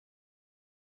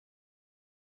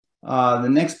The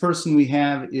next person we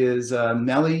have is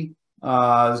Melli,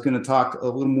 is going to talk a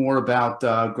little more about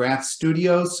Graph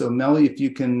Studio. So Melli, if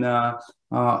you can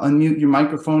unmute your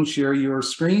microphone, share your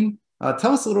screen.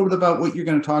 Tell us a little bit about what you're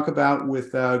going to talk about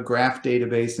with Graph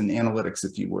Database and Analytics,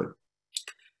 if you would.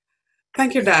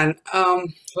 Thank you, Dan.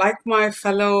 Like my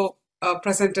fellow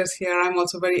presenters here, I'm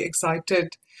also very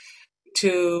excited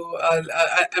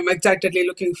I'm excitedly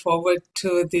looking forward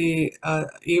to the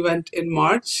event in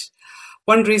March.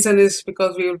 One reason is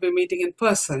because we will be meeting in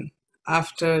person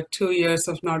after 2 years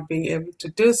of not being able to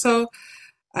do so.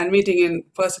 And meeting in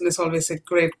person is always a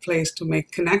great place to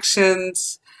make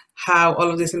connections, have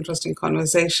all of these interesting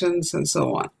conversations, and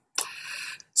so on.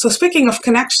 So speaking of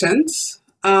connections,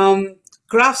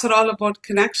 graphs are all about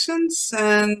connections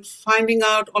and finding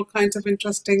out all kinds of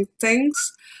interesting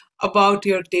things about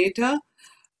your data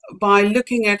by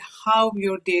looking at how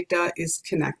your data is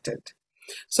connected.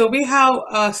 So we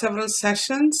have several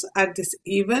sessions at this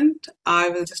event. I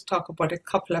will just talk about a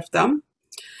couple of them.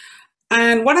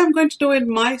 And what I'm going to do in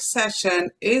my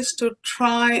session is to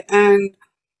try and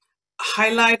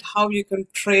highlight how you can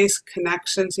trace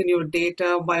connections in your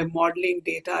data by modeling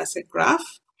data as a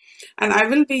graph. And I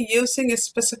will be using a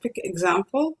specific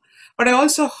example, but I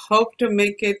also hope to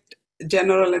make it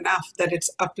general enough that it's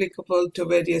applicable to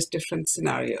various different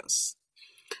scenarios.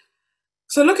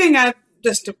 So looking at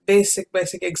just a basic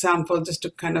example, just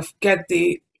to kind of get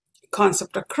the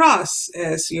concept across,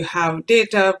 is you have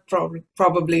data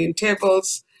probably in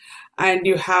tables, and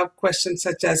you have questions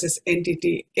such as is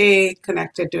entity A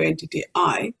connected to entity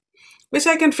I, which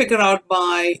I can figure out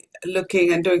by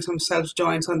looking and doing some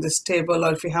self-joins on this table,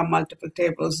 or if you have multiple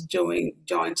tables, doing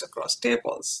joins across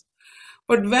tables.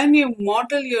 But when you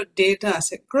model your data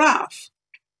as a graph,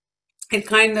 it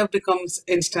kind of becomes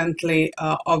instantly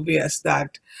obvious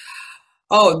that,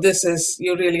 oh, there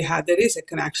is a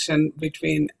connection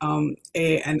between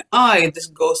A and I. This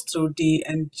goes through D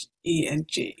and E and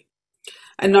G.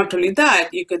 And not only that,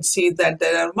 you can see that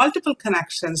there are multiple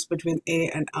connections between A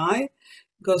and I.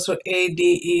 It goes through A,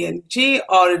 D, E, and G,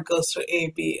 or it goes through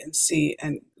A, B, and C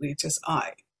and reaches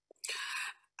I.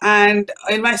 And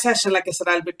in my session, like I said,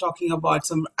 I'll be talking about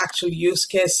some actual use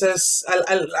cases.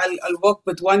 I'll work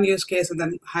with one use case and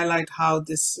then highlight how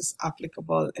this is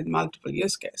applicable in multiple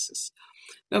use cases.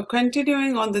 Now,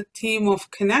 continuing on the theme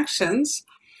of connections,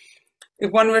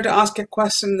 if one were to ask a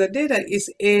question in the data,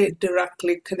 is A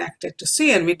directly connected to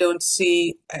C? And we don't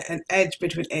see an edge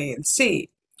between A and C,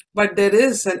 but there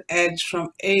is an edge from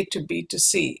A to B to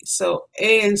C. So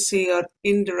A and C are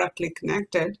indirectly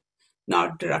connected,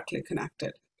 not directly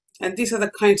connected. And these are the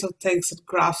kinds of things that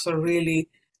graphs are really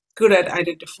good at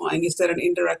identifying. Is there an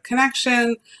indirect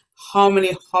connection? How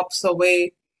many hops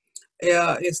away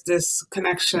is this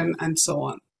connection, and so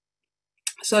on.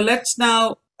 So let's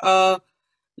now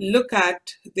look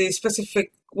at the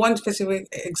one specific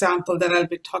example that I'll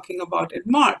be talking about in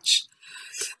March,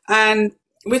 and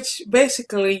which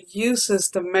basically uses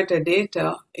the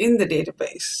metadata in the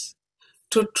database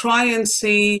to try and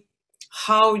see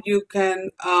how you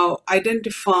can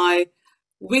identify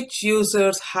which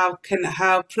users can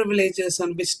have privileges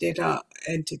on which data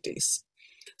entities.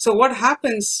 So what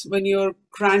happens when you're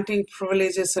granting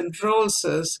privileges and roles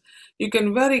is you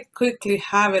can very quickly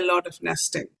have a lot of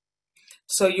nesting.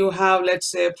 So you have,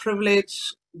 let's say, a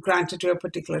privilege granted to a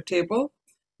particular table.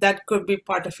 That could be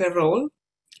part of a role.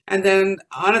 And then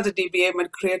another DBA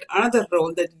might create another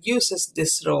role that uses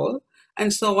this role,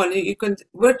 and so on. You can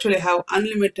virtually have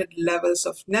unlimited levels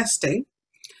of nesting.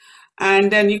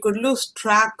 And then you could lose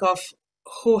track of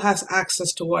who has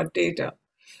access to what data.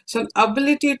 So an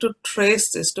ability to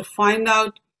trace this, to find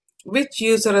out which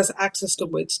user has access to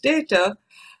which data,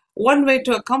 one way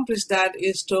to accomplish that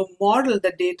is to model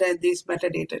the data in these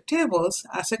metadata tables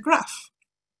as a graph.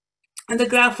 And the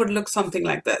graph would look something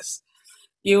like this.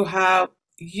 You have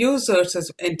users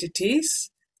as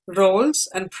entities, roles,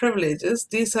 and privileges.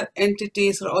 These are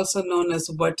entities, are also known as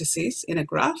vertices in a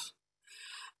graph.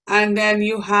 And then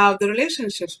you have the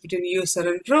relationships between user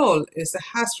and role is the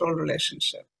has-role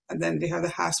relationship. And then they have the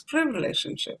has-priv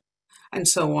relationship, and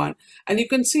so on. And you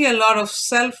can see a lot of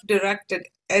self-directed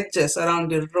edges around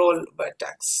the role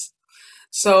vertex.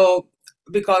 So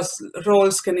because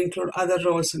roles can include other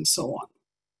roles and so on.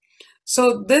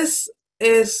 So this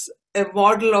is a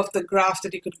model of the graph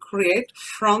that you could create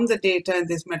from the data in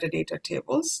these metadata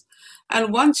tables.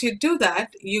 And once you do that,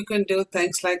 you can do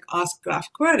things like ask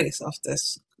graph queries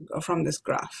from this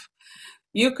graph.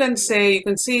 You can see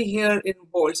here in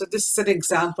bold, so this is an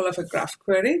example of a graph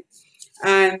query.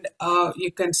 And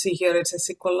you can see here it's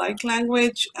a SQL-like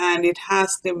language, and it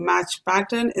has the match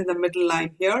pattern in the middle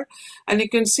line here. And you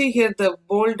can see here the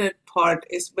bolded part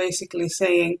is basically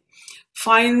saying,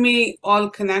 find me all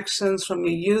connections from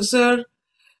a user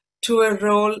to a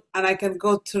role, and I can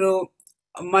go through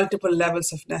multiple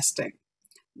levels of nesting.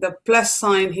 The plus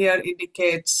sign here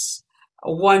indicates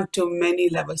one to many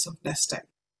levels of nesting.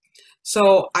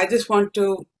 So I just want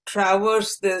to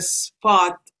traverse this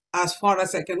path as far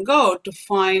as I can go to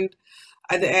find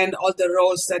at the end all the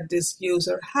roles that this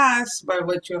user has by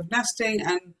virtue of nesting.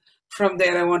 And from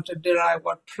there, I want to derive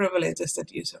what privileges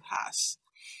that user has.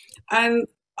 And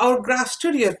our Graph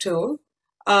Studio tool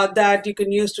that you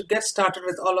can use to get started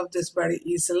with all of this very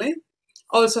easily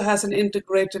also has an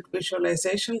integrated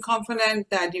visualization component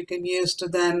that you can use to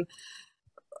then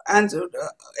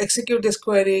execute this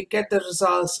query, get the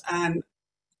results, and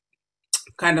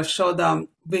kind of show them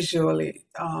visually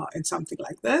in something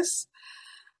like this.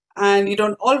 And you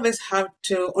don't always have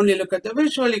to only look at the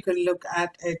visual. You can look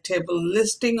at a table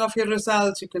listing of your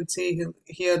results. You can see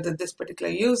here that this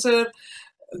particular user,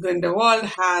 Grindelwald,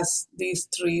 has these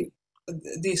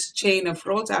chain of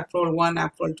rows, app role 1,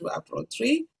 app role 2, app role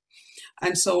 3,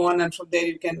 and so on. And from there,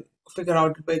 you can figure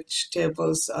out which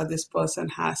tables this person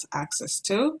has access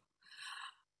to.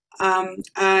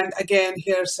 And again,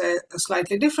 here's a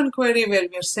slightly different query where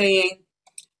we're saying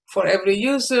for every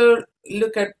user,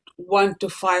 look at 1 to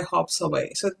 5 hops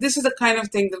away. So this is the kind of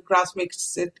thing that Graphs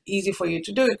makes it easy for you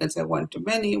to do. You can say 1 to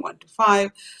many, 1 to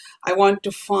 5. I want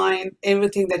to find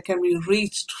everything that can be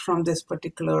reached from this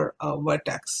particular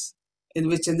vertex,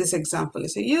 which in this example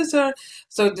is a user.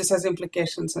 So this has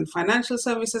implications in financial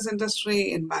services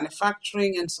industry, in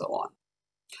manufacturing, and so on.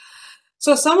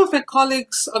 So some of my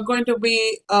colleagues are going to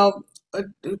be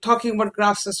talking about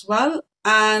graphs as well.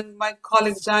 And my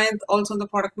colleague Jayant, also on the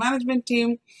product management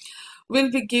team, will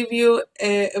give you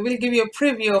a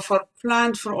preview of our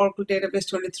plan for Oracle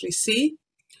Database 23c,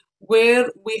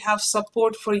 where we have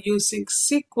support for using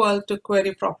SQL to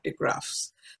query property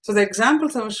graphs. So the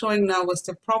examples I was showing now was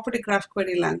the property graph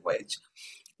query language,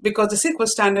 because the SQL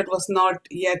standard was not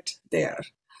yet there.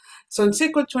 So in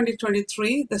SQL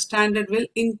 2023, the standard will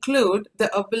include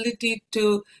the ability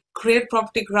to create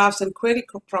property graphs and query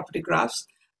property graphs,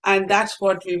 and that's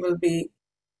what we will be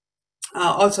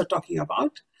also talking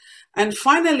about. And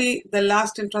finally, the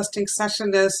last interesting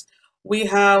session is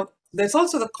there's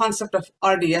also the concept of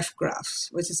RDF graphs,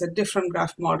 which is a different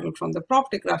graph model from the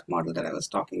property graph model that I was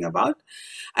talking about.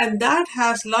 And that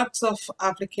has lots of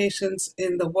applications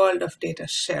in the world of data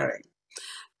sharing.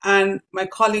 And my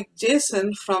colleague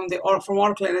Jason from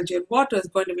Oracle Energy and Water is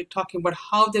going to be talking about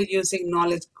how they're using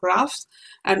knowledge graphs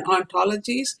and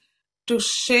ontologies to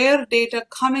share data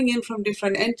coming in from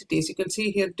different entities. You can see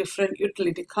here different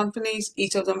utility companies.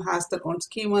 Each of them has their own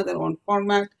schema, their own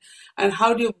format. And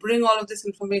how do you bring all of this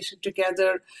information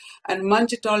together and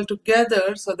munch it all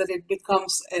together so that it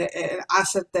becomes an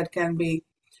asset that can be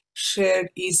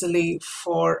shared easily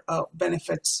for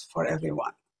benefits for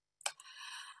everyone.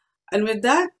 And with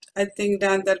that, I think,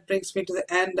 Dan, that brings me to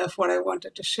the end of what I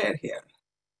wanted to share here.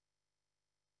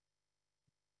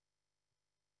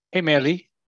 Hey, Melli,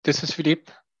 this is Philippe.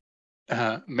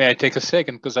 May I take a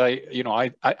second? Because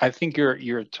I think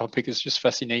your topic is just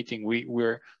fascinating.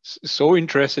 We're so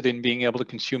interested in being able to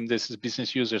consume this as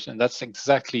business users, and that's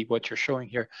exactly what you're showing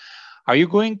here. Are you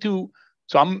going to?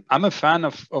 So I'm a fan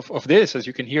of this, as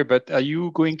you can hear, but are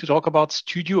you going to talk about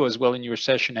Studio as well in your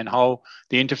session and how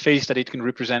the interface that it can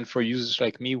represent for users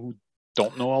like me who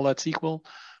don't know all that SQL,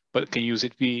 but can use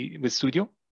it with Studio?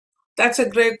 That's a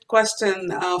great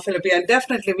question, Philippe. And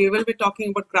definitely, we will be talking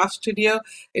about Graph Studio.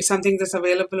 It's something that's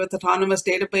available with Autonomous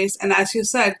Database. And as you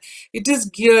said, it is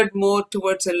geared more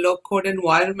towards a low-code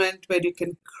environment where you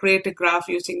can create a graph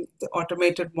using the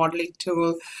automated modeling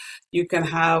tool. You can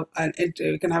have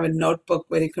a notebook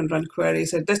where you can run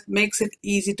queries. It just makes it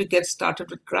easy to get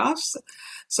started with graphs.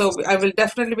 So I will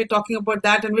definitely be talking about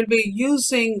that, and we'll be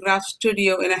using Graph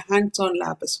Studio in a hands-on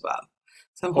lab as well.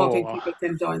 So I'm hoping people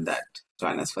can join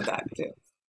us for that too.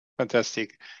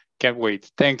 Fantastic. Can't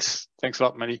wait. Thanks a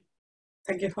lot, Melli.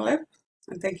 Thank you, Philip.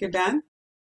 And thank you, Dan.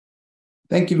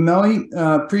 Thank you, Melli.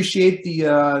 Appreciate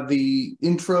the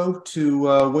intro to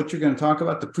what you're going to talk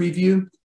about, the preview.